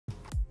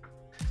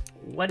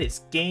What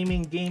is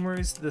gaming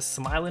gamers? The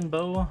Smiling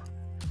Bow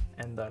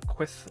and the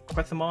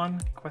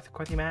Quethamon,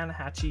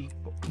 Hachi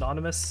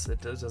Anonymous.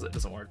 It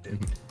doesn't work,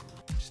 dude. It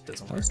just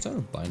doesn't work. I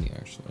started binding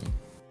actually.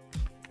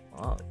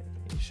 Well,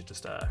 you should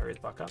just hurry the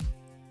fuck up.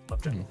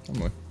 Left it. I'm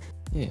more.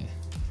 Yeah.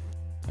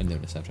 I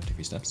noticed after I took a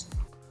few steps.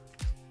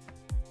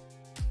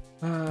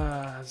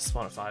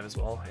 Spawn at 5 as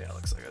well. Yeah,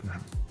 looks like it.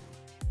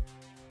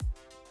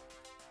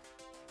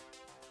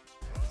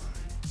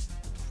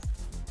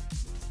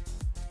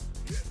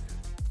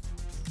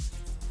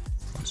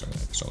 I'm sorry, I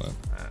saw that.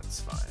 That's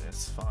fine.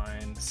 It's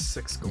fine.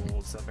 6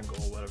 gold, 7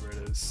 gold, whatever it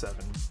is. 7.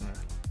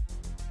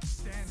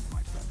 Stand,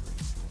 my friend.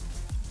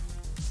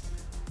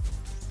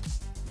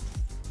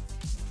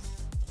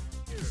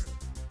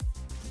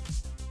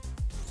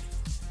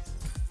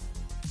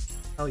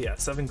 Hell yeah,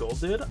 7 gold,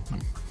 dude.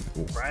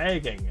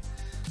 Bragging.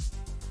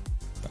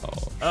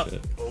 Oh,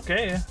 shit.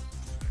 Okay.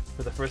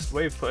 For the first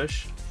wave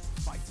push.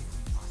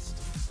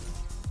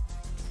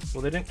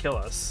 Well, they didn't kill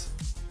us,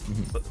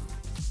 but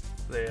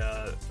they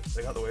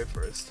got the wave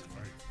first.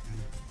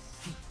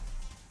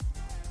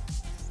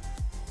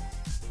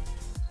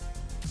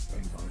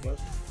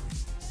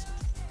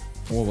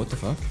 Whoa, what the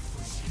fuck?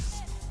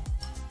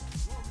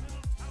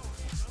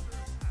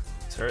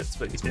 It hurts,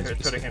 but it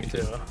hurts hurting him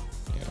too.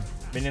 Yeah.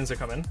 Minions are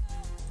coming.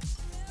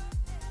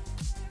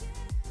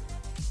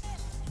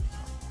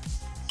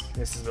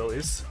 Misses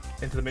abilities.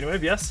 Into the mini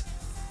wave, yes.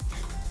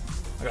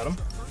 I got him.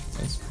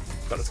 Nice.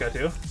 Got this guy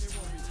too.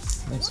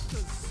 Nice.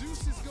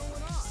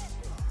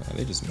 Yeah,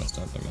 they just messed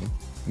up there, man.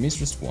 Mi's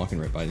just walking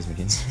right by these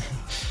minions.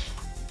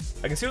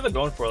 I can see what they're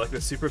going for, like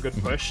the super good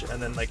push,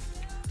 and then like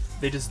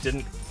they just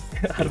didn't.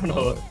 I don't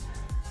know.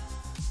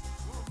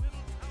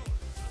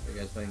 Are you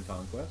guys playing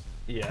Conquest?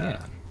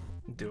 Yeah.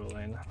 Dual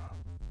lane.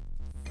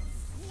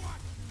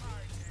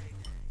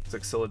 It's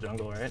like Scylla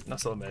jungle, right?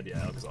 Not Scylla mid,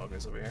 yeah, because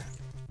Ogre's over here.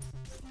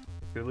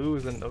 Hulu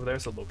is in over there,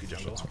 so Loki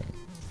jungle. That's right.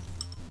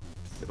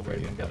 Get the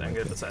wave and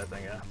get the side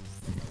thing, yeah.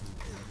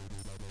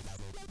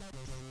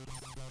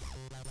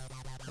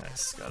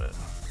 Nice, got it.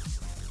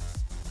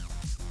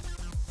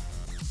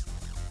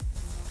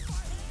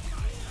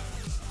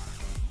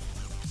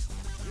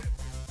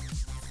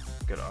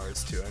 Get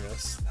ours too, I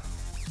guess.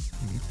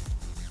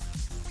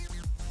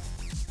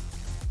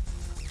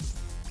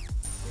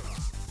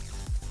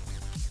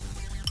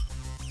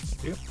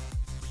 Thank you.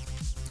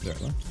 There,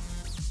 left.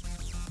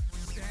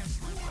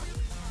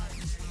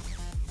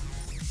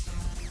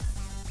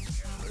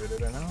 Look at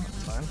it right now,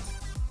 it's fine.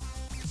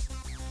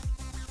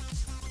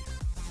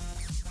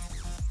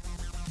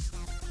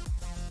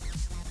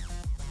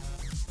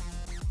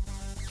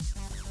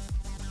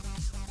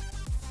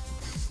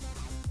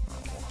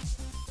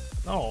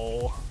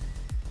 No.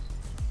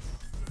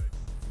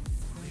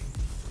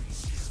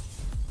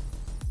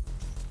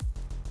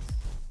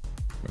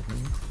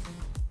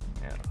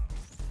 Yeah.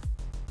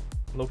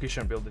 Loki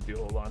shouldn't be able to do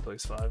hold on until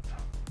he's 5.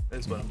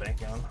 Is what I'm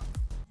banking on.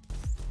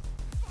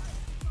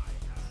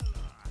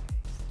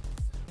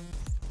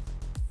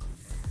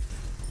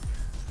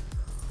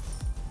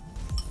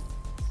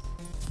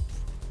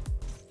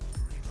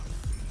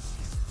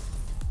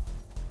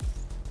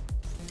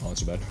 Oh,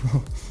 that's too bad.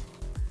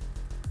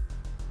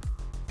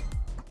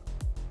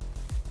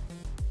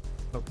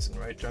 Loki's in the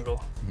right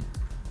jungle.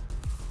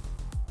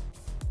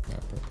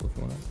 Alright, purple if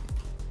you want it.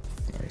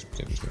 Alright,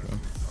 potatoes go down.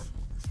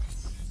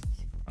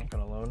 I'm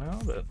kinda low now,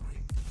 but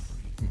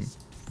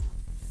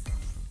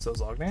so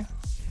is Ogni.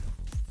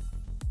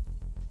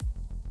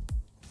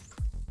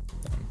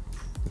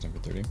 It's number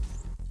 30.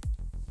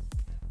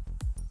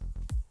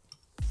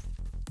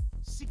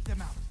 Seek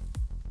them out.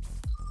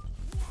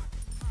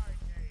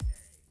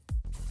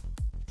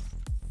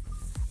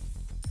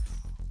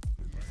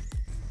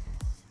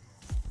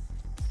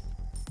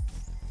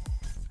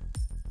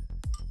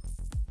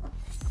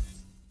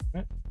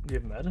 Right. Do you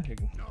have med? You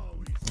can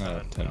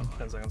 10.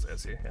 10 seconds, I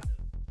see, yeah.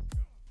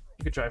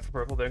 You could try for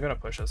purple, they're gonna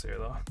push us here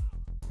though.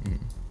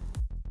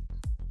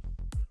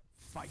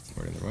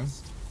 We're in the way.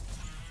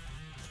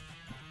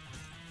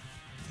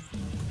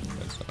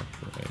 That's up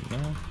right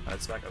now.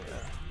 It's back up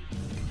there.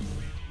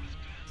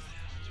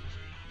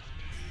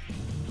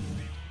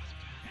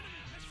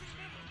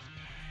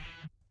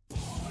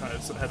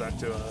 Alright, so head back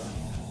to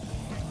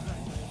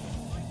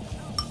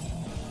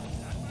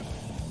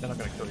they're not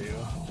gonna kill you.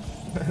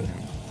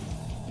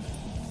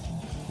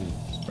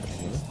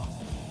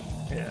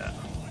 Yeah.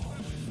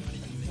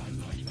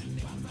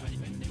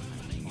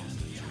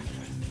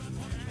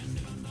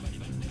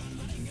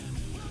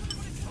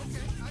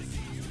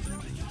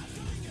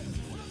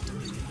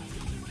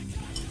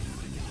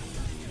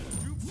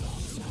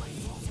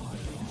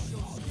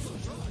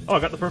 Oh, I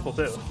got the purple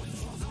too.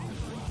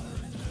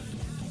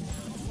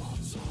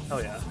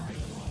 Hell yeah.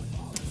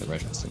 The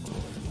red one's so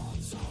cool.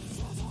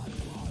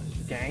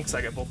 Ganks,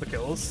 I get both the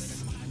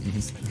kills.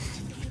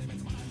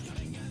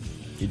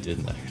 He did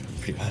that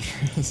pretty bad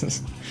for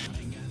us.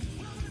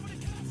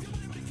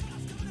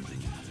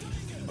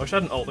 I wish I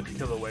had an ult that could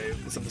kill the wave,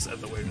 because I'm just at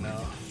the wave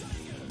now.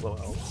 Low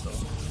health, so.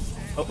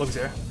 Oh, look's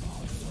here.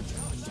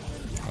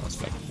 Oh, that's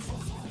back.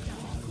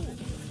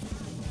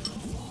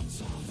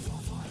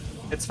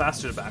 It's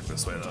faster to back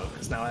this way though,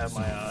 because now I have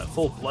my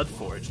full blood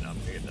forge. Now I'm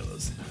gonna get into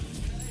this.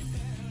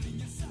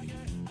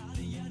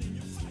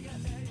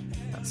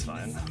 That's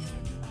fine.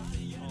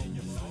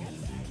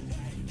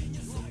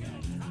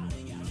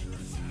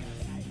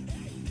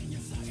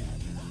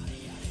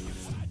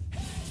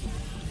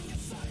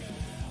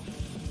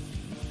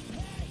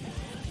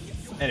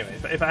 Anyway,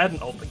 if I had an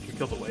ult that could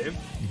kill the wave,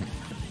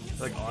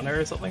 like on her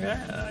or something there,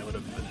 I would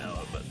have been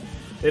out. But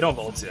they don't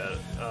have ults yet.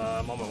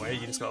 I'm on my way.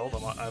 You just got ult.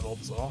 I have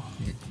ult as well.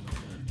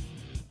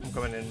 I'm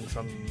coming in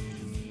from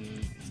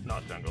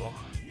not jungle.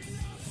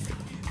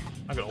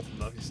 I'm gonna ult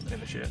him up. He's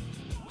initiate.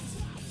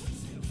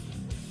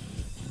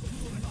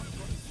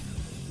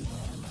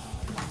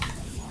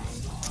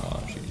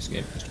 Oh, she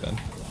escaped. Just bad.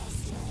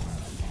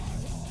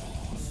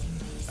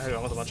 I hit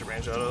him with a bunch of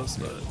range autos,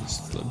 but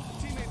Just slid.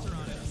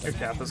 your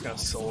Kappa's gonna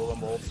solo them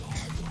both.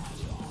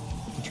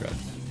 He tried.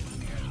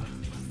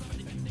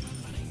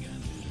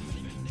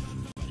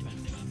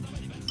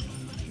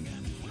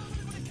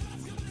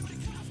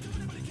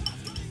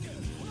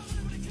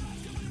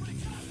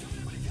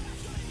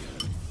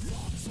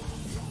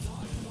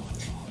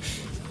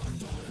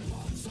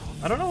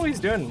 I don't know what he's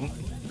doing.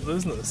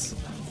 Losing this.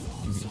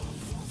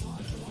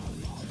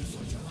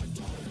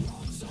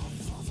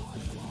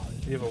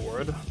 Do you have a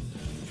ward?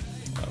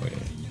 Oh, wait.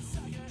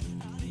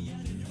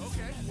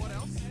 Okay, what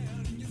else?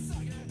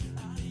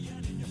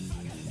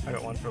 I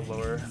got one for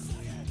lower.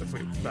 If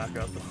we back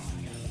up.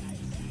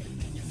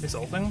 He's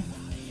ulting?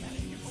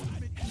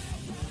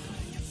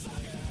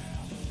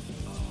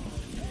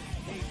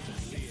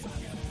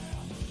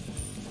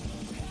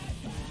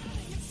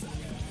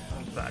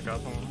 Back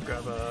up and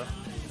grab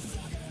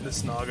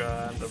this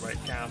Naga and the right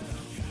camp.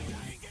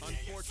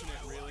 Unfortunate,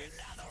 really.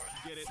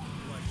 Get it?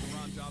 Like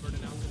Ron Jobbert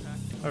announced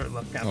attack. Or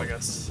left camp, I Oh.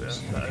 guess. Yeah,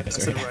 Okay, I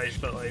said sorry. right,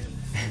 but like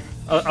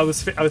I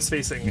was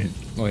facing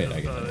Oh, yeah,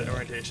 I get that, yeah.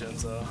 orientation,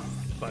 so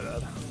my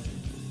bad.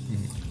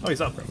 Oh,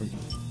 he's up. Oh,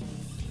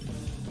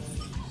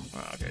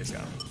 okay, he's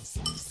gone.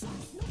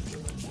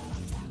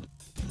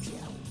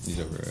 He's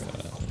over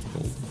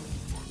gold.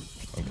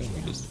 Okay,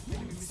 we just.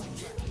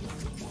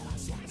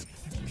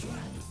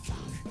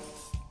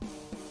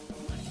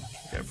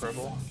 Okay,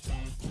 purple.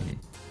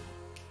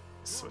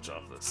 Switch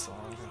off this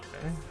song.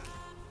 Okay.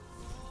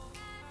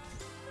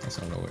 That's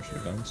not know where she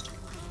bounced.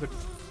 The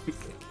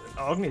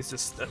Agni's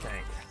just a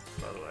tank,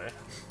 by the way.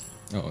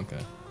 Oh,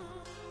 okay.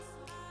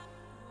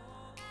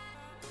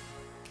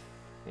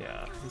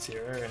 Yeah, he's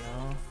here right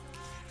now.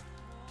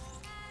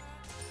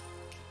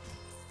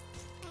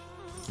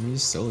 I mean,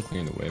 he's still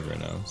clearing the wave right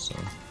now, so.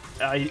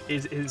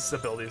 His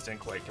abilities didn't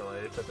quite kill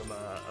it. It took him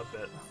a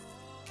bit.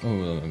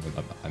 Oh,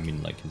 I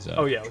mean, like his.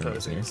 Oh yeah, without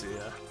tournament his here. AC,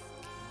 yeah.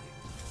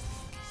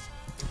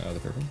 The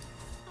purple.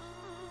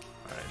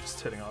 Alright,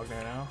 just hitting Agni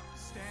now.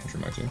 Which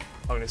remarks you.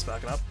 Agni's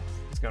backing up.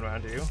 He's going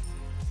around to you.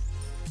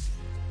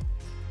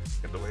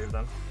 Get the wave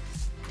then.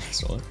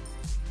 Stole it.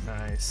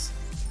 Nice.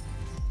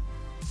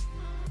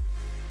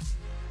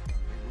 They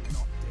would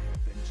not dare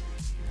venture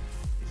here.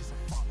 It is a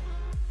follow.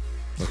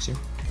 Looks you.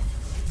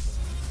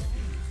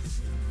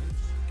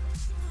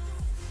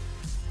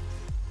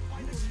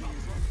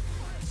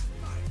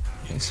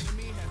 Nice.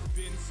 Enemy has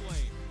been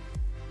slain.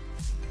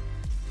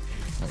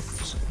 Oh,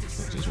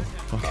 just as usual.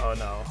 Fuck. Oh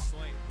no.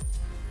 Slain.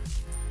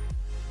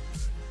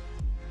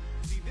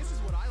 See, this is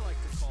what I like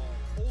to call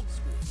old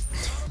school.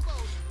 Not a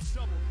boat,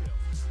 double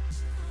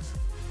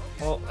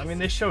kill. Well, I mean,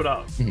 they showed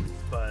up,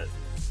 but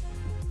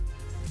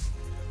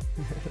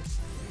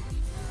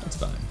That's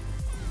fine.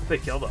 if they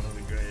killed them,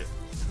 it'd be great.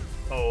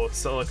 Oh,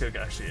 Scylla could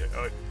actually.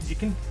 Oh, you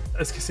can. I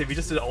was gonna say, if you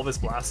just did all this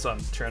blast on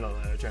Cherno,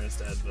 then Cherno's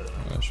dead,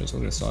 but. Should I still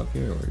gonna stop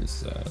here, or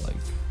is like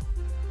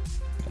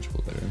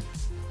magical better?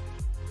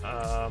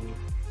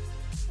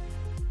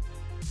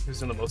 Who's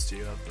doing the most to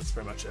you? That's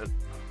pretty much it.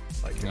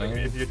 Like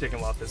if you're taking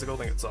a lot of physical,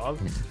 then it's Sob.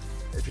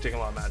 If you're taking a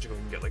lot of magical,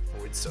 you can get like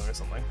Void Stone or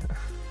something.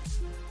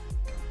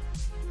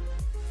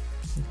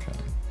 Okay.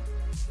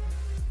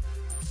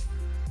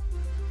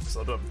 So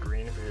I'll do up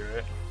green for you,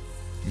 right?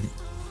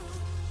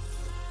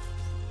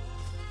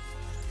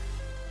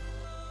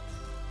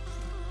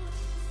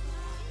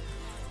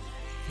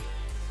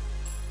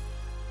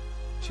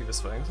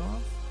 Shiva's fighting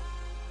someone?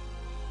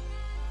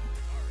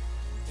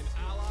 An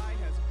ally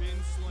has been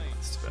slain.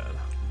 That's too bad.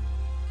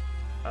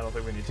 I don't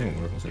think we need to Oh,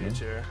 we're close engage enough.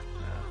 here.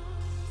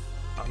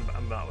 Yeah.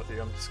 I'm not with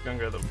you. I'm just gonna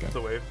go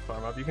the wave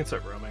farm up. You can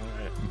start roaming,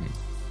 right?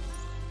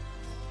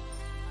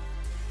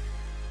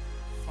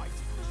 Fight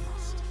we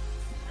must.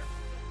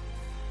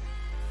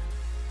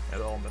 Yeah,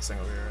 they're all missing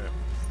over here,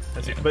 right?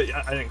 As you- Yeah. but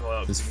I didn't call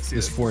out. There's, You can see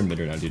there's it. 4 in mid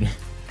right now, dude.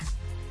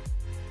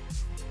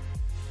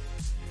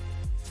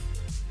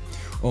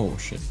 Oh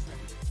shit.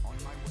 On my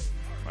way.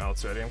 Wow,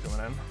 it's ready. I'm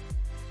coming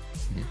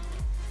in.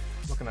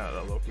 Looking at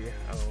Loki.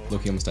 Oh,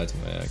 Loki almost died to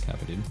my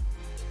Kappa, dude.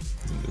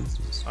 He's in booth,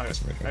 just I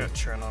pressing right got right.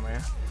 churn on me. I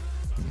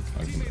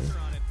can Teammates move. are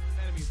on it.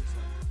 Enemies are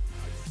slain.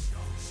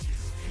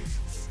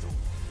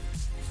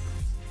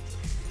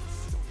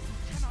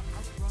 Cannot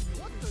outrun me.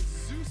 What the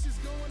Zeus is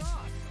going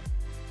on?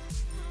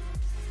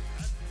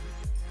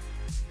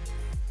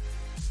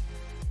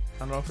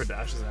 don't know if her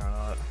dash is there or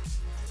not.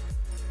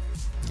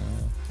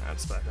 Nah,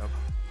 just back up.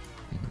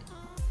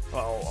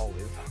 Well, I'll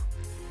leave.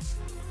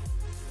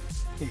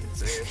 You can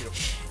say it if you.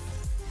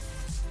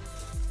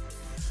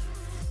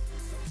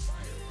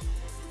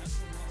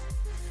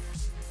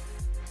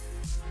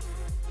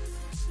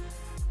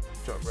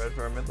 Drop red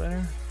for our mid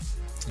laner.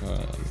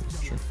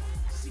 Sure.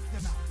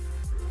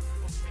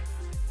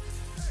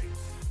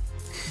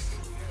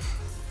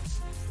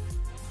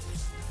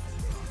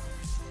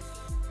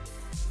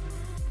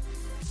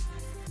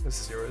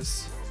 This is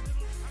yours.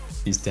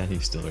 He's standing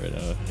still right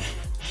now.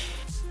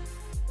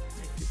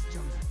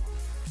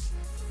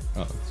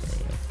 Oh,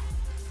 sorry. Yeah.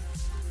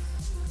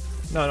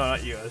 No,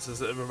 not you. This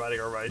is everybody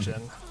go right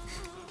in.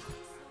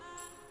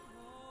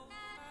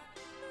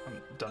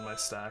 I'm done my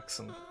stacks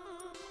and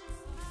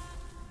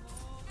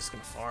just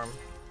gonna farm.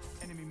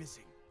 Enemy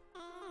missing.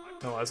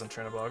 No eyes on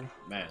Trinabog.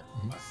 Man,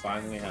 I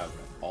finally have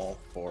all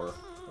 4.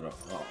 No,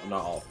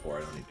 not all 4. I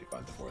don't need to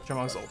find the 4th.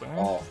 Trinabog's ulting.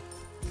 All.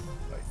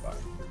 Like 5.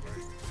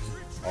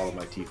 All of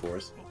my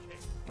T4s.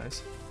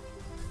 Nice.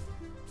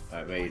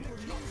 I made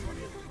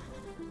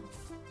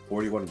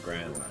 41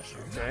 grand last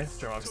year. Okay,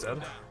 Trinabog's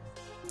dead.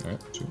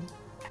 Alright, sure.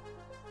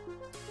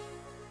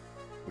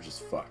 Which is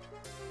fucked.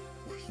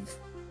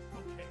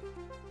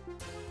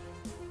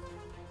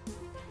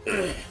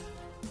 That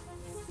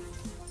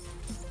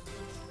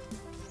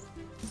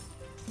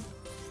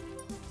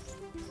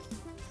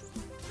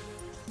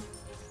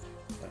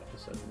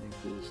was such many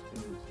cool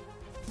skins.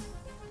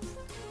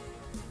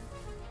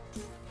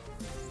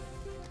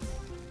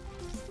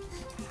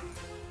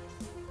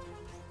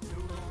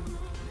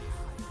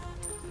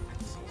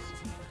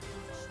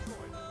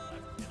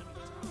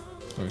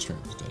 Oh, his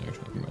strength is dead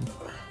actually, never mind.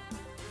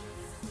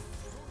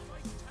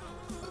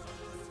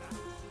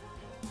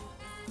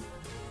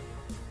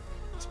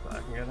 It's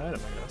back and get an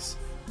item, I guess.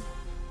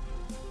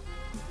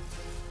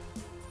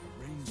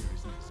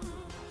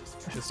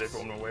 I should stay for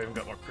one more wave and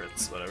got more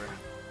crits, whatever.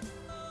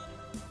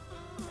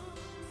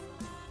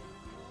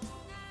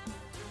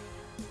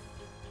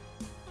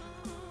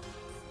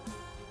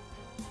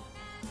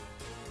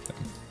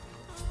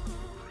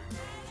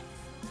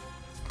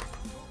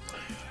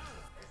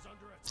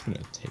 I'm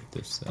gonna take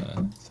this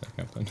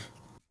second one.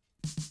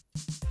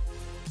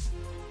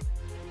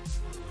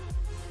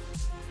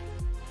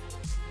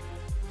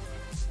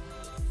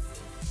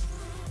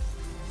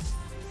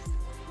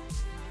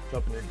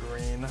 Drop in your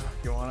green if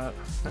you want it.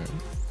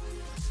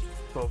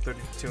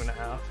 1232 and a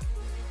half.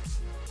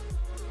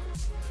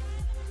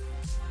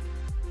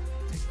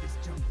 Take this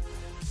jungle.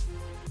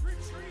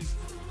 Retreat.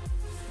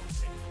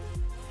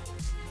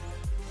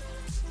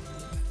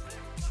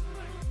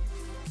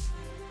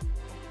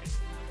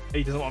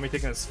 He doesn't want me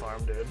taking his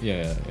farm, dude.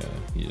 Yeah.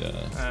 He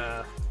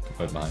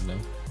put behind him.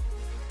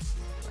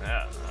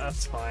 Yeah,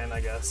 that's fine, I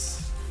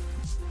guess.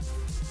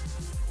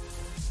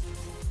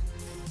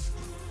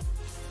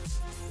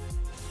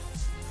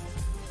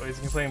 Oh, he's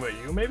complaining about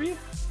you, maybe?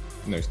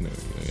 No,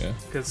 yeah.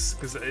 Because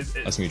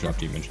Last time you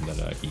dropped, you mentioned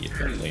that he had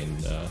that lane.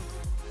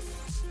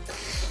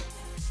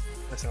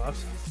 Missing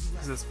left.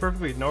 Because it's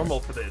perfectly normal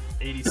for the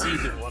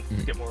ADC to want to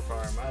get more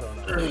farm. I don't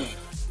know.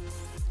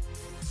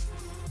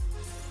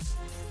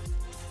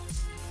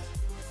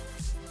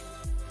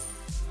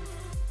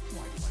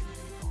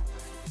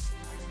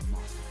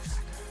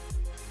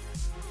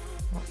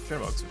 Oh,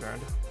 Trinabog's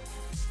returned.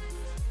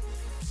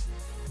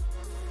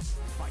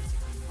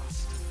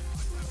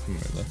 From my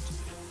left.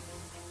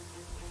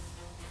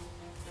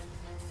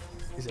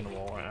 He's in a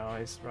wall right now.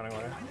 He's running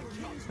away.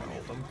 He's gonna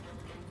hold him.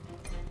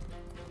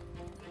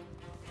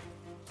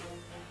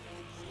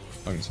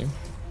 I can see him.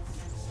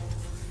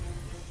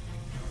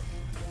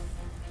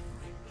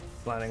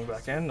 Landing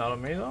back in, not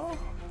on me though.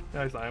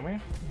 No, he's landing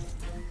me.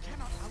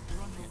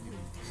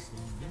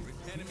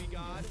 Enemy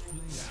god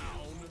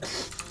down.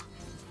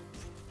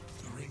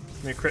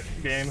 Give me a crit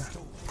game.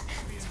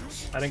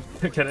 I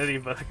didn't get any,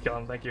 but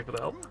John, thank you for the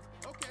help.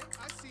 Okay,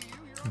 I see you.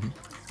 You're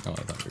Oh, I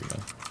thought you were I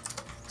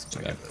too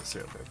get bad. this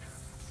real quick.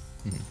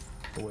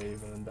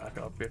 Wave and then back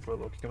up before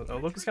Loki comes. Oh,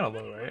 Loki's kind of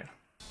low, right?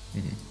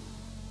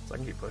 So I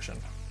can keep pushing.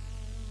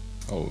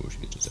 Oh,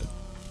 she just dead.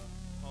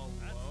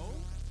 hello.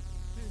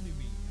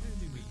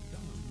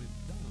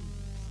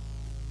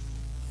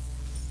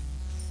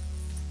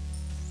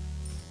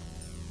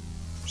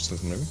 Just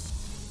listen over.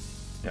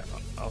 Yeah,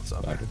 I'll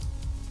stop. Back. Okay.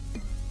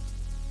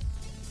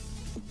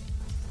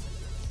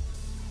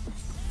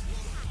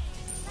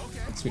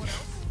 Sweet.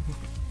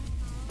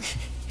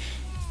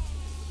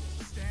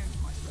 Stand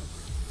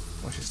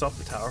myself. Once you stop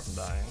the tower from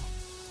dying,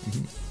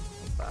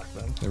 back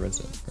then. The red's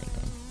dead right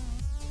now.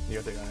 You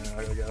gotta take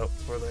I gotta go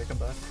before they come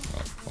back.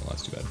 Oh, well,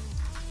 that's too bad. You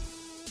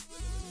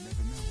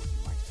never know what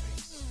you might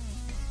face.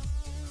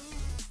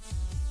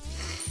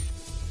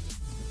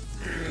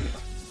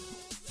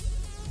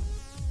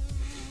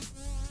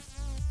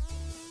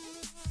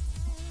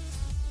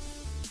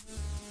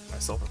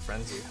 Myself a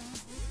frenzy.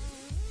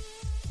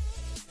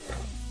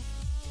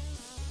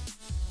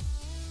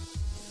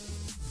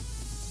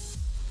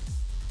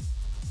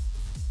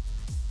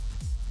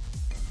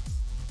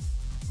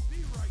 Be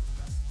right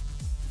back.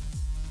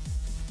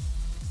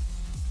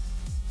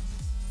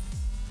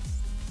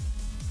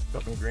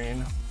 Up in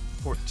green.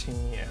 14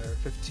 or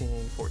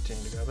 15, 14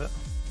 to grab it.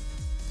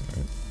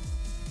 Alright.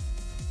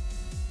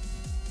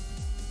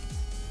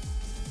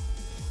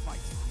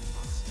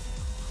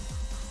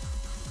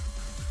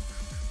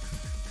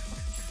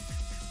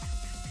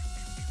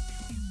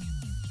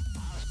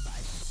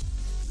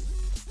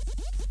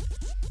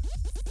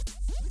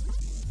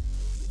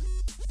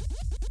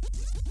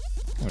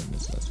 Oh,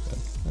 that's bad.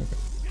 Okay.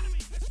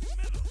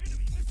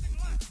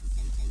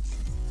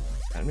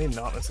 Enemy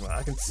not missing that.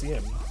 I can see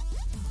him.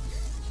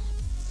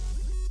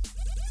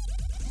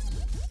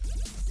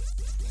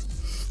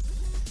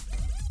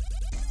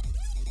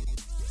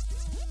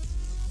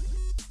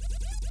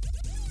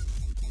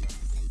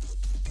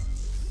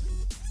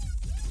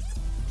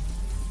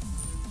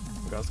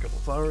 We got a couple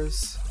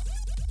flowers.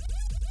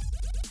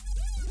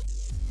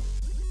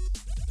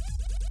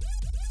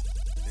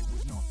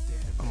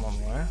 I'm on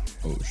my way.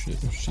 Oh shit,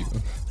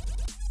 Shiva.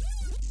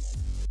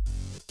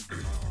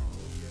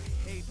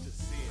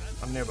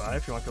 I'm nearby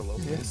if you want to go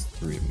Loki. There's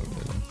 3 of them over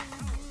there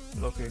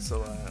then. Loki,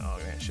 so oh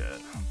man,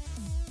 shit.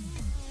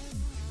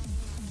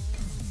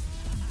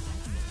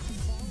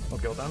 I'll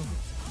kill them.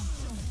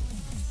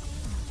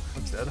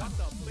 Looks dead.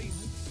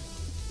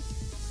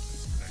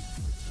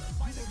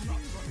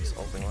 Just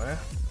ulting away.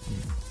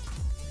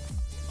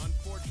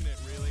 Unfortunate,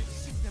 really.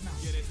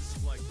 Get it?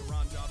 Like the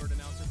Ron Jobbert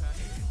announcer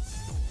package.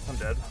 I'm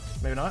dead.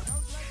 Maybe not.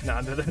 Nah,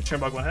 I'm dead.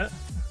 Turnbuck one hit.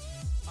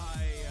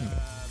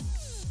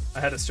 I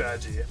had a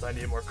strategy if I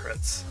needed more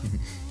crits.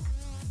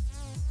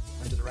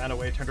 I just ran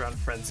away, turned around,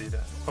 frenzied.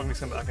 Pugny's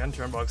come back in,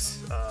 Turnbuck's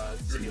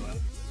healing.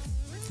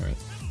 Alright.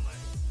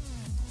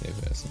 They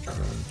have essential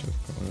run to a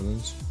couple of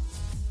those.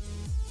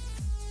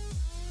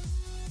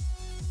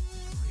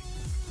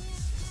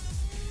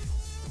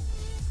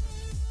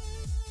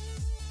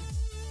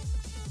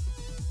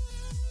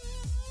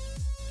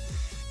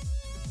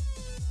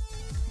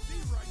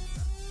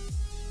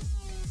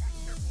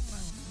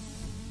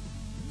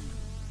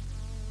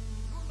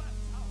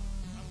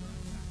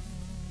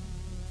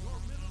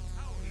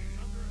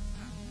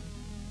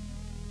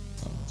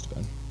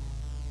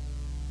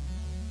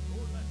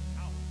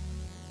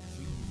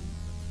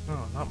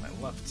 Oh, not my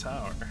left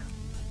tower.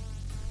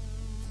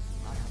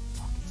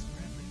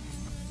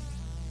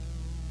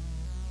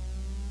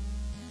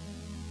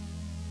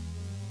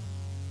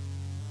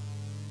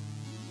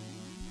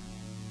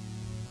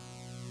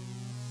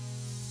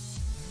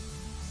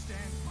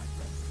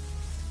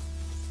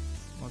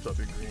 I'll drop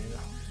your green.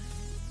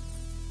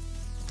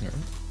 Alright.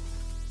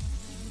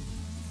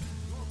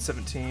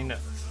 17,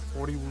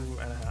 40 and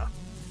a half.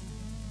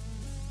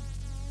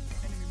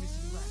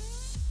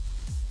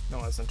 No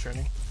less than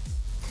Trini.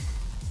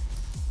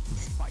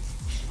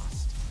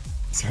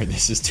 Sorry,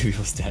 there's just 2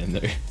 people standing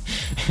there.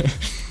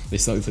 They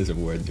saw there's a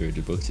ward, they're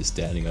both just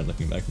standing on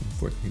looking back and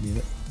forth reading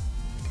it.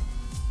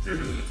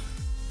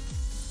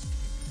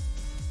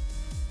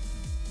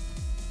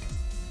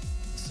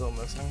 Still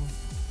missing.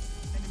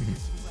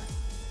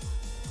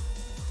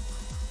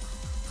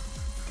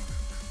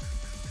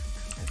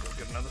 I'll go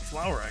get another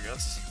flower, I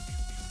guess.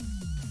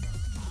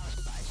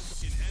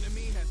 An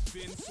enemy has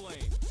been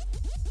slain.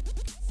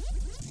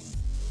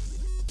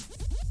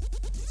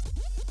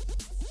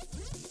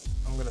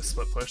 I'm gonna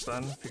split push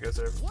then, if you guys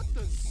are. What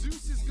the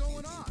Zeus is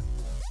going on?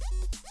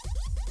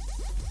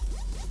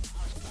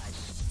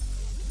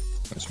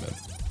 That's bad.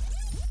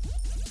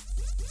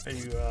 Are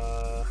you,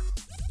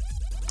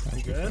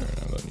 Actually, good?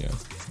 Yeah.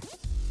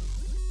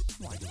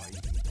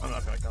 I'm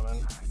not gonna come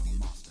in.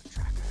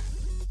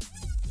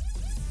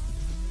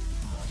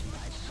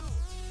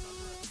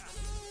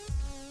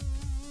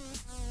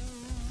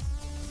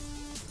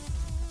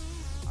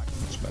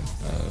 That's bad.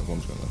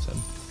 One's going left side.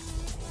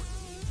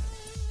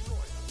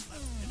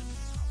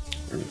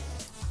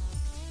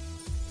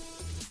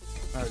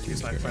 I already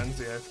used my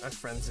frenzy. I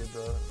frenzied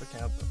the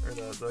camp, or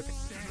the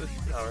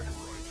tower.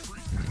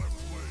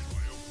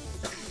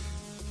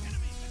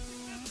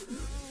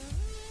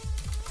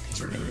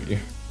 He's right over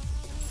here.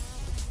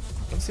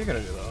 What's he gonna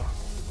do though? I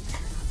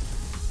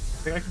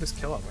think I could just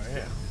kill him,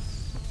 right?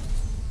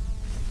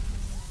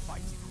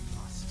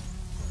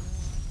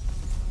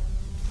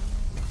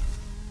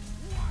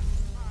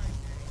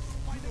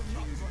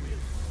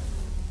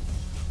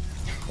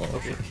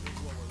 Oh, Okay.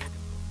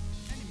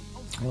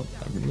 Well,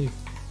 I relief.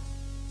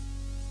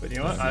 But you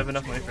know what? I have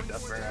enough money for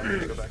death burn. I'm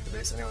gonna go back to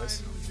base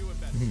anyways.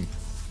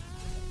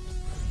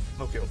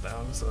 Loki ult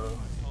down, so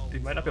he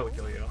might not be able to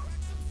kill you.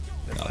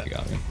 Oh, he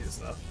got me. He does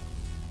enough.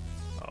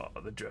 Oh,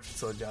 the drift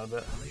slowed down a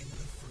bit.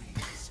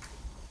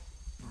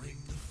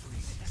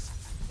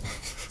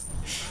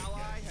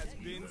 Ally has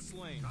been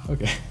slain.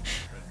 Okay.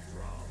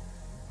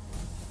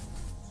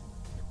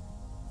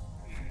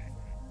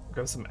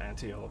 Grab some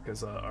anti-heal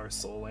because our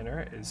soul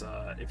laner is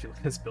if you look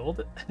at his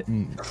build,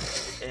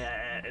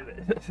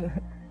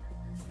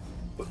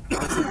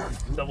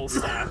 double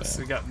stacks.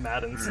 We got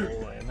Madden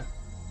soul lane.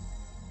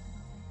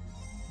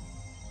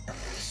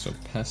 So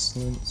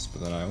pestilence,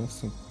 but then I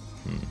also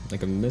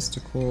like a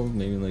mystical,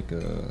 maybe like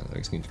a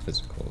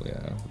physical,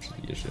 yeah, which is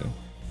the issue.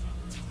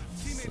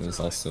 So there's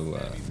also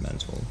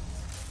mental.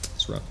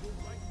 It's rough.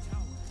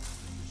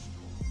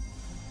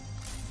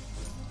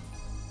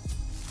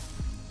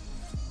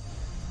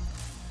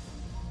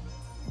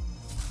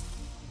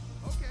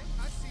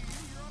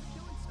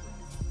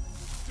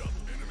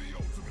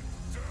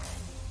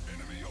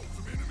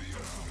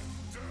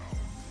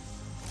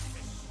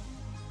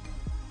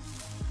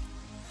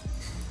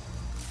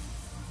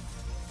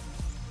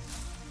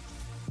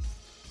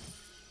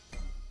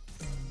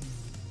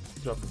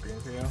 Drop the green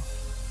for you.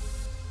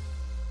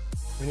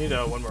 We need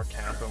one more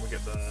camp and we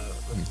get the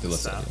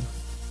left staff.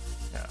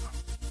 side.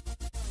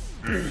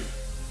 Yeah. Me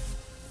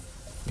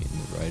and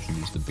the Raj are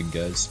just the big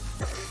guys.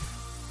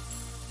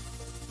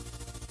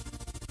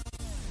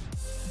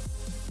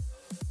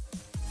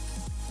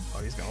 Oh,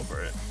 he's going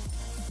for it.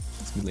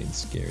 This mid lane's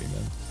scary,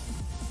 man.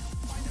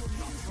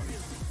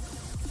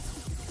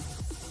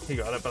 He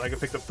got it, but I could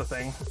pick up the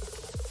thing.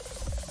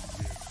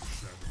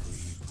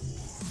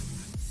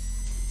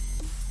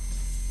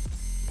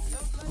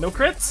 No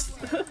crits?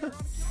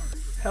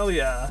 Hell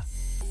yeah.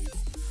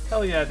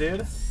 Hell yeah,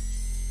 dude.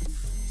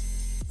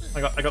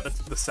 I got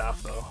the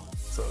staff though,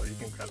 so you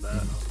can grab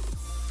that.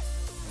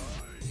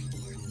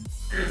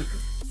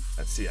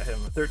 Let's see, I hit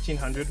him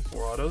 1300,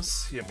 4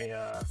 autos. He hit me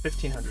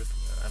 1500,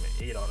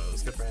 8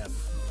 autos. Good for him.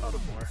 Auto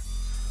more.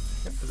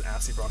 Yep, his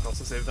assy Brock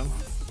also saved him.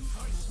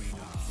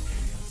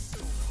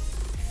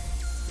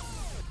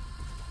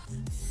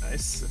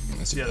 Nice.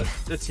 That's Yeah, good.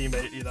 the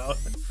teammate, you know.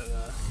 And,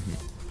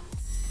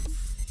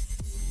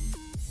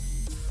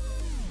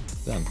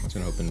 Damn, I was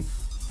gonna open.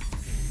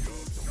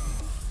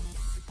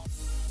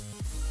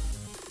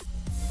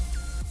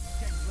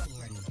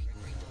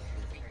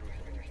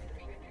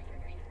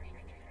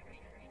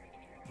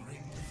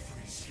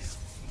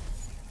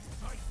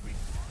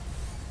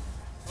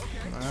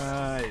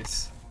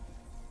 nice.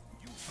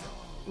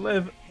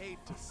 Live. Hate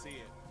to see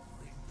it.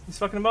 He's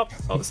fucking him up.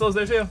 Oh, the slow's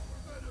there too.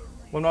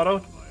 One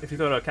auto. If you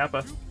throw to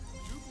Kappa.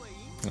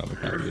 Oh, the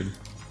crap, dude.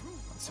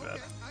 That's too bad.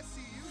 I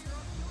see you.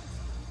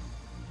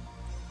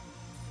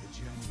 The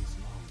journey is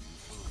long,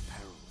 full of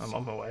perils. I'm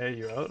on my way.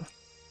 You out?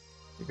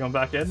 You going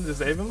back in to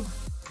save him? On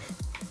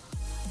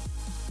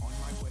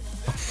my way.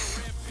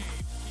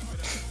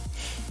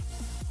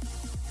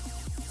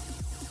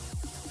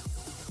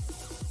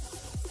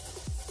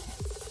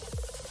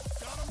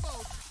 Got them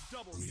both.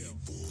 Double kill.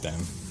 Damn.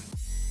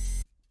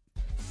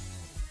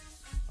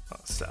 Oh,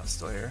 staff's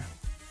still here.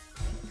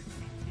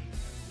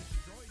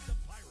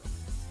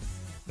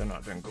 They're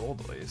not doing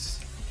gold at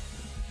least.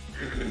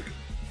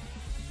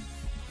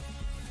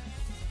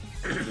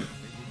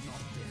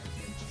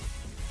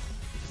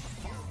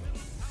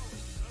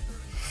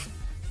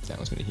 That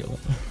was gonna heal it.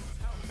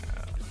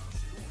 Yeah.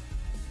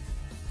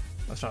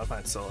 I was trying to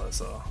find Scylla,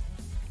 so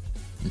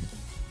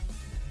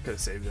could have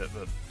saved it,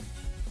 but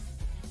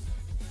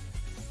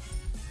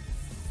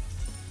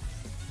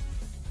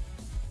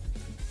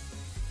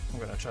I'm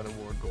gonna try to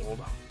ward gold.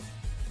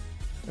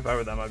 If I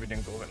were them, I'd be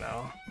doing gold right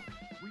now.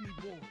 We need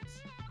wards.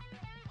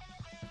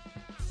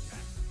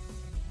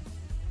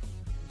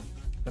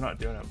 They're not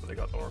doing it, but they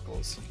got the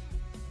oracles.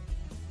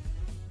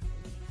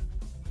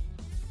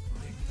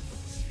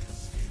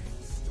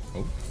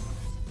 Oh,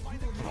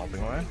 I'm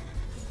hopping away.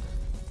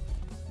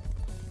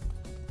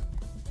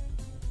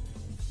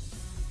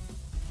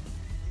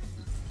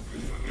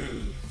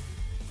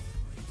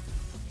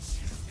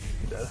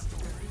 You dead?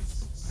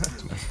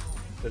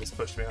 They just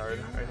pushed me hard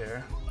right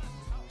here.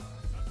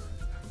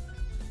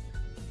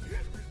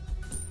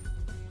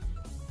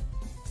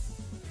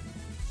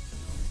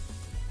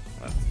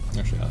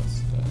 actually,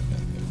 that's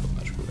maybe put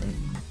magical, right?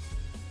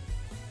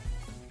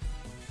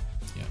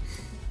 Yeah.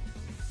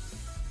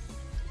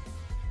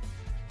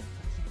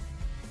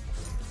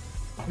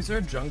 Is there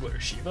a jungler?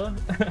 Shiva?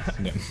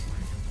 Yeah.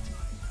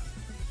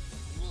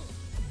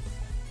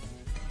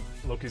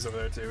 Loki's over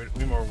there too. We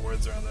need more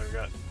wards around there. We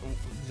got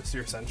just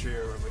your sentry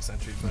or my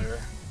sentry player.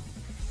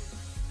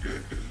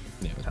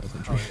 Yeah, it was Oh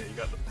interesting. yeah, you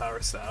got the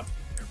power staff.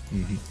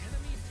 Mm-hmm.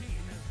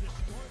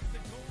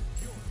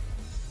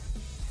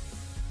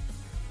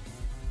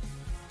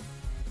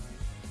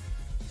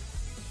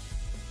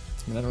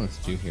 I mean, I don't know what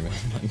to do here,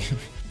 man.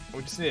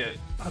 We just need,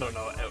 I don't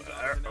know,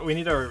 we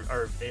need our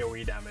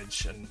AoE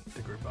damage and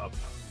to group up.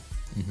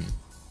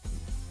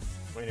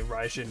 Mm-hmm. We need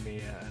Raijin,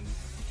 me, and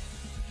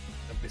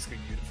basically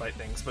you to fight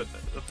things, but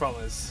the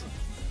problem is,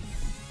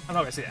 I'm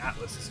not gonna say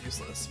Atlas is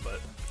useless, but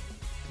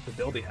the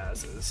build he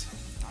has is.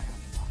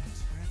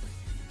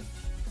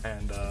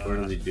 And What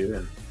is he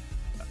doing?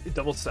 he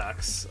double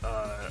stacks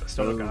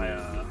Stone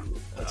Gaia,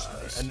 that's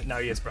nice. and now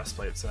he has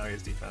breastplate, so now he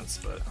has defense,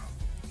 but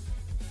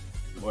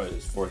What is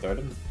his fourth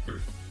item?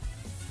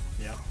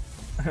 yeah.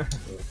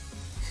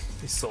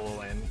 He's solo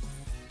lane.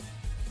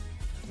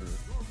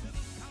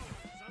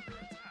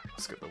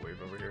 Let's get the wave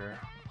over here.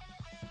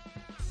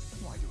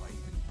 Why do I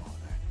even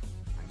bother?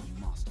 I'm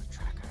a master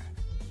tracker.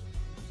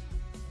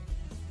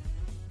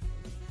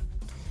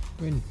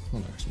 I mean,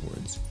 well, there's some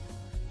words.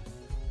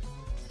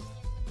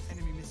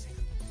 Enemy missing.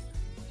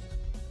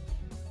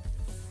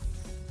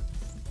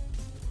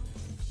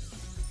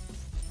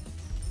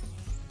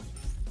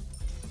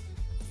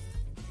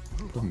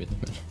 We're mid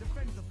limit.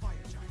 Defend the fire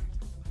giant.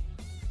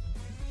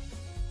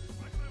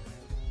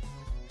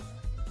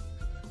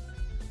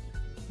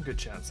 Good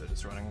chance they're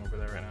just running over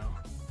there right now.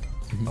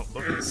 Mhm. Oh,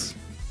 look, it's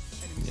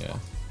Yeah.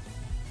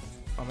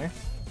 on me.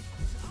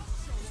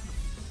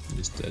 You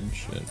just dead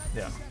shit.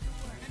 Yeah.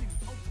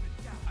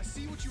 I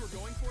see what you were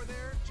going for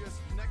there. Just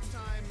next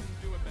time,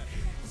 do it better.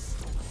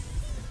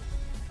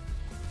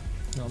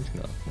 No, I'm just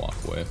gonna walk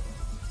away.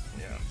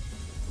 Yeah.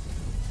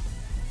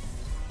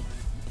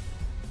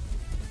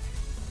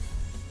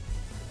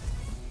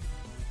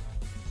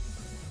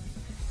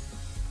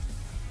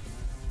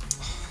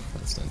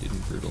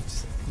 Brutal.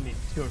 Need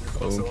 200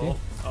 close to Okay. ult.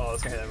 Oh,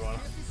 it's gonna hit everyone.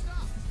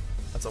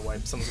 That's a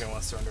wipe. Someone's gonna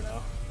want to surrender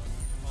now.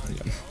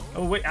 Yeah.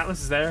 Oh wait,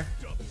 Atlas is there.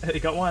 He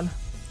got one.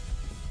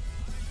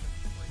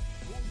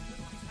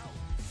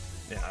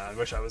 Yeah, I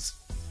wish I was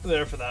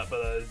there for that,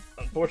 but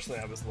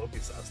unfortunately I was Loki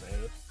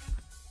assassinated.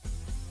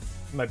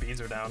 My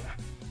beads are down.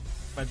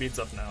 My bead's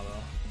up now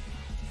though.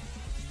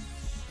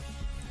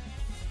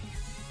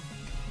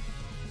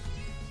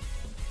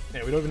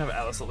 Yeah, we don't even have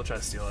Atlas to try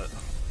to steal it.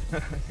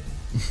 I'm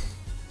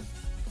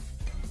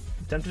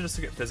tempted just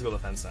to get physical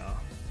defense now.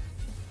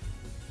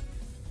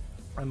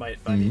 I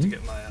might, but I need to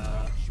get my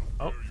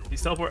oh,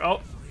 he's teleport.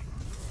 Oh,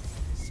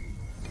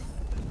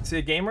 see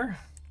a gamer?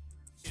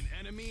 An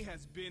enemy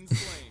has been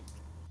slain.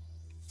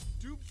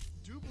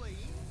 Dublin?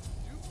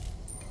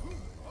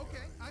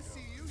 Okay, I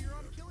see you. You're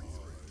on a killing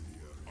spree.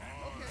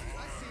 Okay,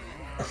 I see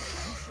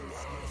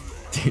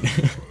you.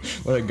 Dude,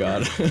 what a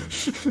god.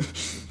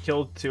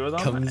 Killed 2 of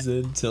them. Comes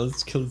in,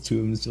 kills 2 of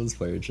them, steals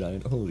Fire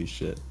Giant. Holy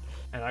shit.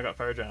 And I got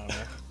Fire Giant on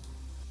me.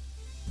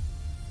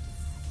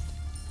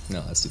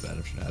 No, that's too bad.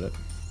 I should have had it.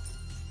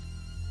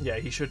 Yeah,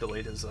 he should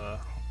delete his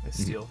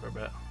steal for a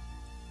bit.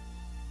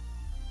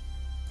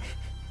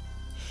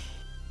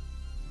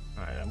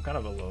 Alright, I'm kind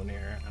of alone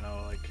here. I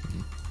know, like...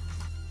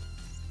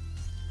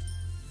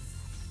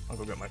 I'll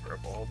go get my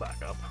purple. I'll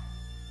back up.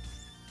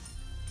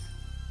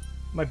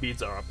 My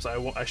beads are up,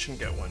 so I shouldn't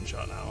get one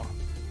shot now.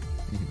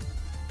 It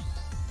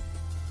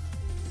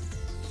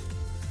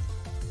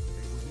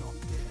was not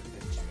their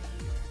venture.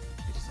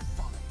 It is a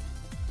folly.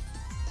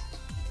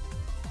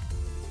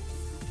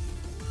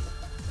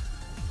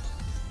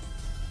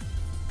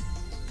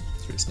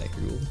 Sort of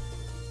sniper rule.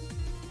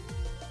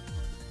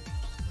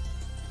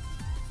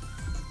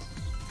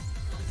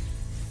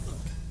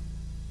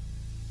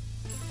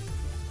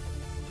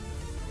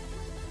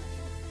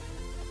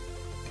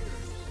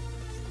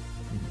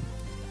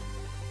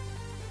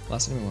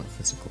 Last time I went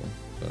physical,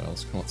 but I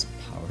also want some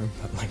power,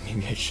 but like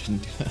maybe I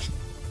shouldn't do that.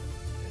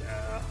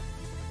 Yeah.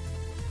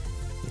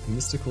 Like,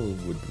 mystical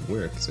would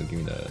work, so give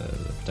me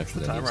the protection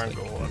The that timer on needs,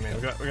 like, gold. I mean,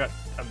 we got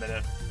a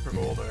minute for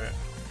gold, right?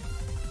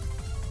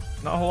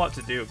 Not a whole lot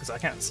to do because I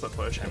can't split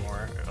push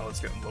anymore. I'll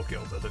just get Loki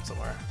ulted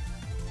somewhere.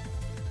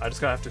 I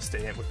just gotta have to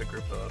stay with the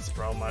group though. That's the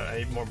problem. I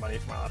need more money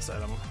for my last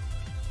item.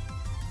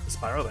 Is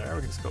Pyro there? We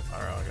can just go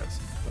Pyro, I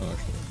guess. Oh,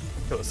 actually.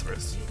 Kill this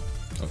first.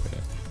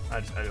 Okay. I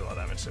do a lot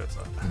of damage to it,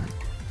 so.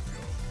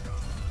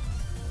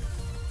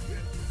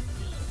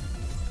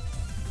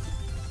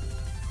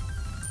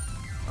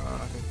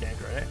 I can gank,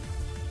 right?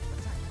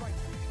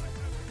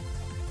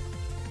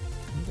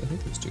 I think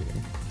there's 2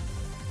 here.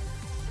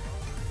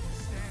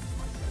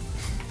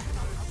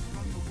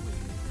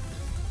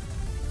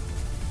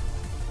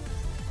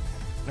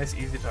 Nice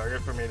easy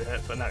target for me to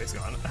hit, but now he's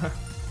gone.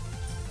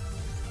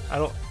 I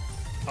don't...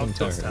 I'll Don't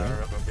kill target, tower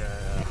right? up, okay,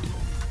 yeah.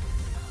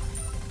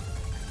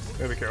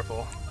 Gotta be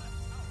careful.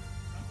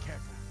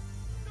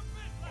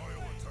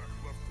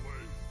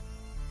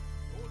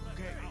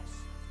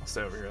 I'll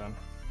stay over here then.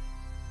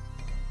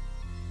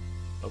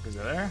 Loki's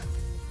there.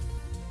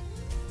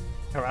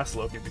 Harass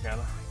Loki if you can.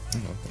 Oh,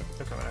 okay.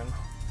 They're coming in.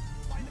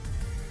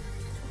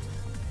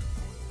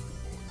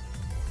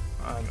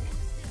 I'm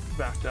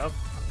backed up.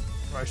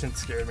 Or I shouldn't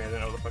scare me, I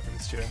didn't know what the fuck he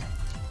was shooting.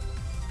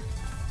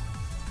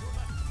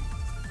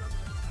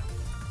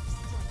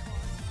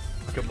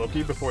 I killed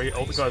Loki before he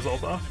got his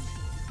ult off.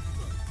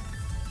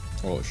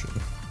 Oh shit.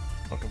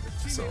 Fucking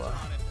so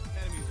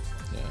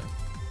Yeah.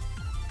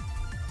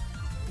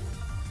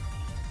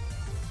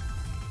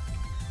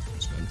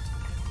 That's good.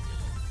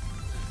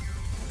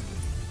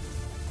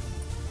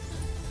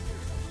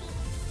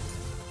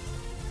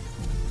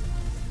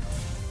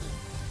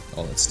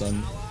 Oh, that's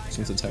stun.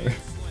 Seems a tower.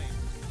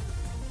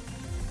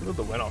 Look at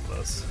the win off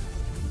this.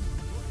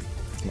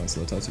 Come on,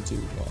 slow Tatsu too.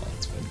 Oh,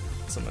 that's good.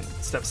 Someone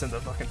steps in the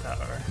fucking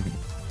tower.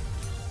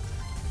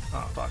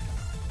 Oh fuck.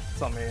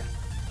 It's on me.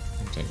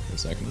 I'll take it for a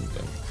second,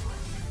 but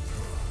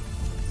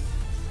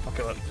I'll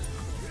kill it.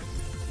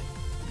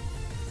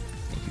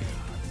 thank you.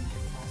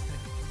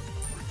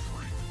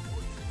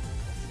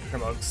 Here,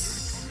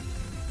 mugs.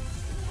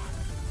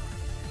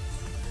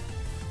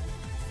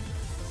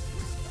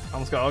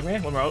 Almost got me.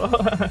 One more auto.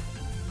 Can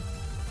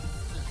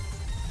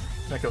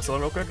I kill Scylla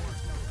real quick?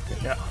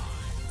 Yeah.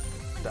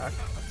 Back.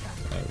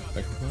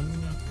 Back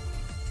one.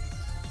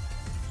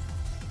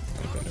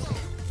 Okay, no.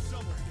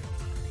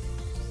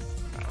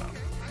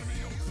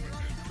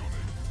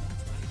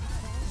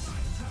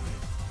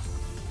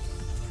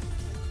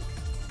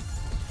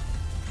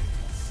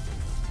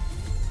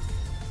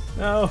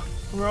 No,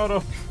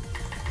 Murado.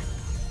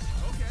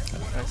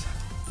 Nice.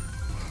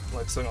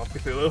 Like swing off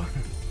Cthulhu.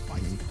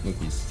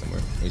 Loki's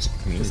somewhere. Oh, he's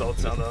coming in. His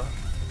ult's down the.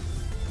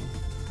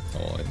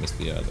 Oh, I missed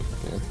the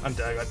pull. I'm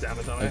dead. I got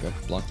damage on I me.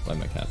 got blocked by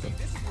my Kappa.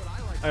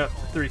 I got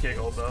 3k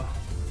gold though.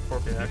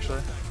 4k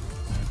actually.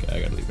 Okay,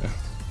 I gotta leave now.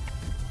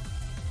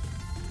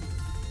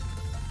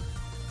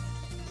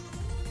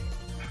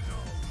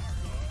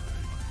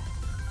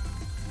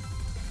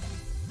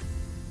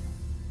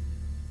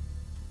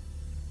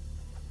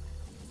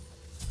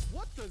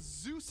 What The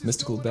Zeus is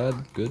Mystical going bad,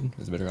 on. good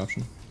is a better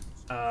option.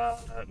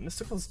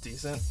 Mystical's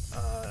decent.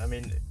 I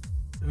mean,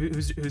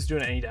 who's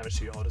doing any damage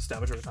to you all? Just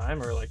damage over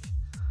time, or like,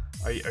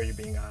 are you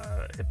being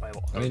hit by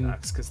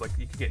attacks? Because like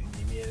you could get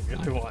anemia if you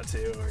really want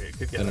to, or you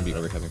could get. Gonna be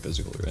over having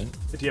physical, right?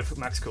 If you have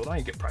max cooldown,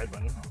 you get Pride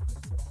Button.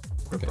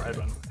 Or Okay, Pride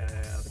yeah. Button. Yeah,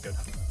 they're good.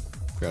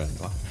 Forgot I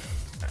blocked.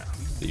 Yeah.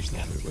 They usually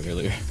have it way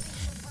earlier.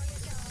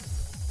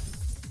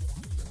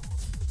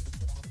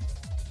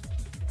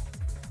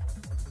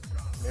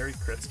 Merry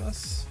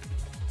Christmas.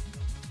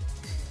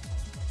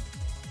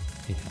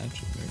 Hey,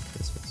 Hatchet, Merry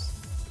Christmas.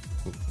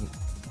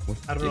 What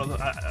I don't know.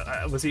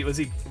 did Was he?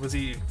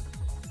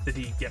 Did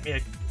he get me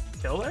a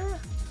kill there?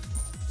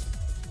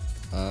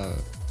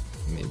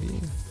 Maybe.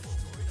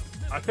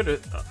 I could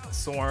have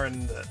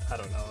sworn that I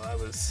don't know. It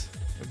was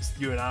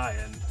you and I,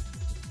 and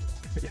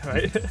yeah,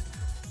 right.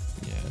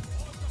 Yeah.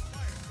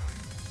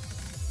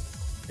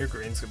 Your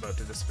green's about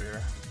to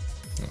disappear.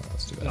 Oh,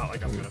 that's too bad. Not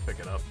like I'm gonna pick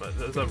it up, but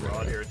there's a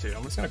rod here too.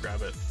 I'm just gonna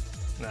grab it.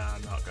 Nah,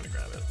 I'm not gonna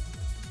grab it.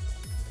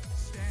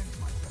 Stand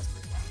my best.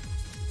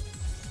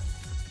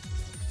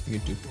 You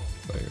could do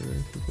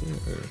fire quickly,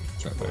 or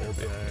try fire.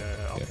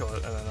 Yeah. I'll Yeah. kill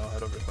it and then I'll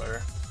head over to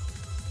fire.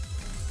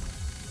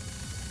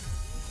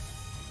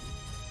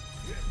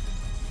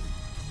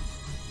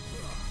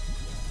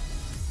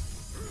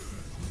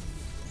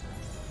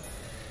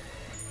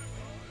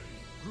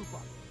 Group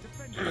up.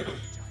 Defend your giant.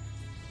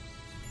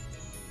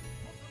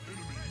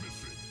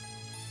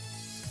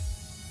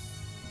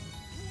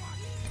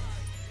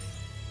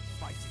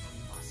 Fighting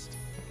we must.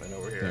 I know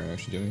we're They're here.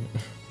 actually doing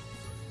it.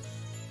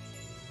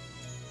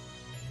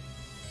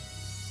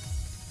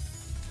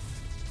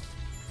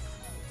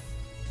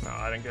 No,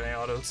 I didn't get any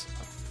autos.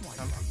 Why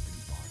do I even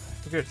bother?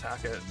 We could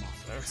attack it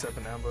or set up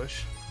an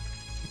ambush.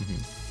 I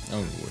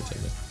don't know where it's at.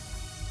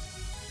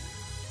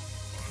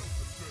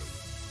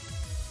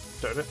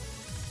 Start it.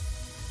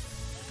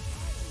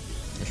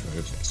 Actually,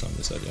 I'm just on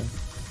this side, yeah. I'm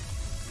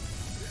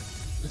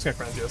just gonna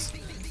frenzy us.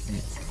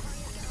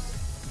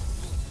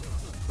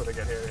 What did I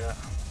get here? Yeah.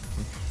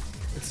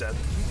 It's dead.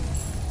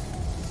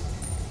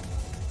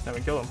 Now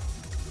we kill him.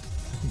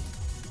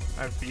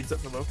 I have beads up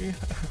for Loki.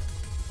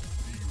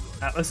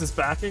 Atlas is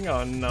backing?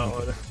 Oh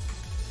no.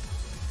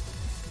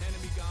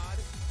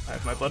 I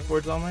have my blood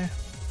forge on me.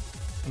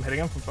 I'm hitting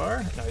him from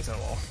far. No, he's in a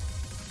wall.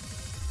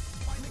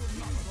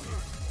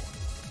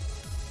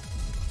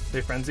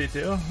 They frenzy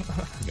too?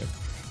 Okay.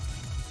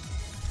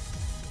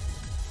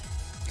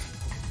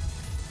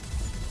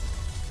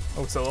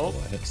 Oh, so Oh, old?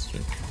 that hits.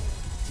 Shit.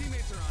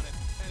 Teammates are on it.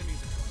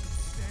 Enemies are coming.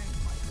 Stand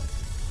my best.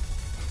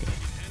 An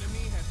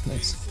enemy has been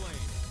Nice.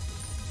 slain.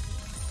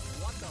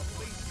 What the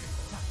bleep?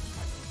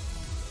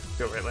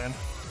 Go right land.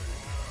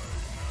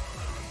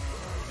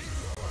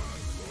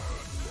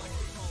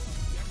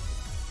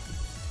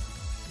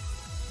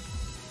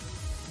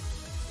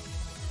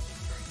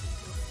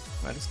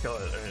 I just kill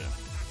it.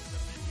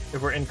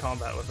 If we're in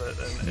combat with it,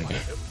 then it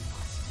might.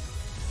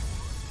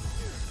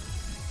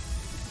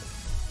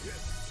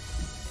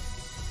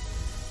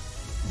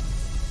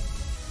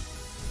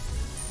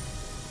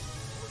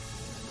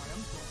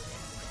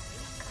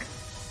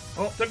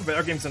 Oh, took a bit.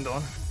 Our game's done,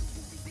 Dylan.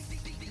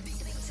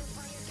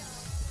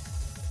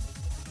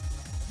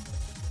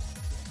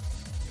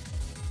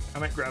 I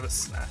might grab a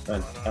snack. I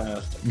don't know.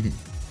 Fantastic.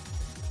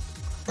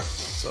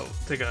 So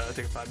take a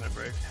 5-minute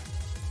break.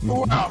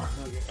 Wow.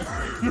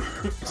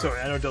 Sorry,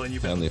 I know Dylan,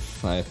 you've I been. only have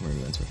 5 more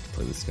minutes to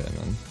play this guy,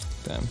 man.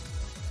 Damn.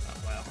 Oh,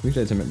 wow. We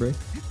should have a 10-minute break.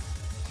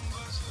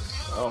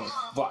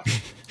 Oh, fuck.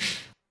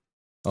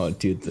 Oh,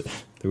 dude,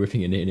 they're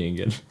whipping a nene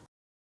again.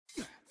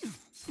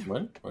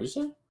 What? What'd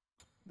you say?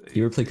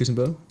 You ever play Cruise and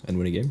Bow and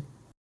win a game?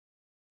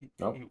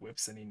 Nope. He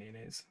whips any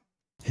nanes.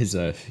 He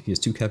has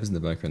 2 captains in the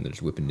background that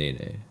just whipping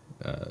nene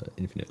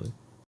infinitely.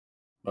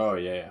 Oh,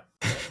 yeah.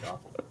 That's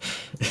awful.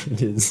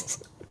 It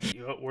is.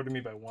 You outordered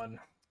me by 1.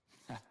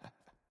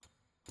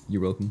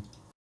 You're welcome.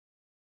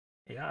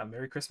 Yeah,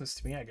 Merry Christmas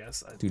to me, I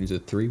guess. Dude, it's a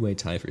 3-way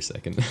tie for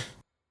second.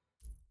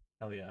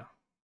 Hell yeah.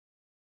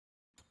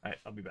 Alright,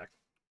 I'll be back.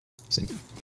 Same.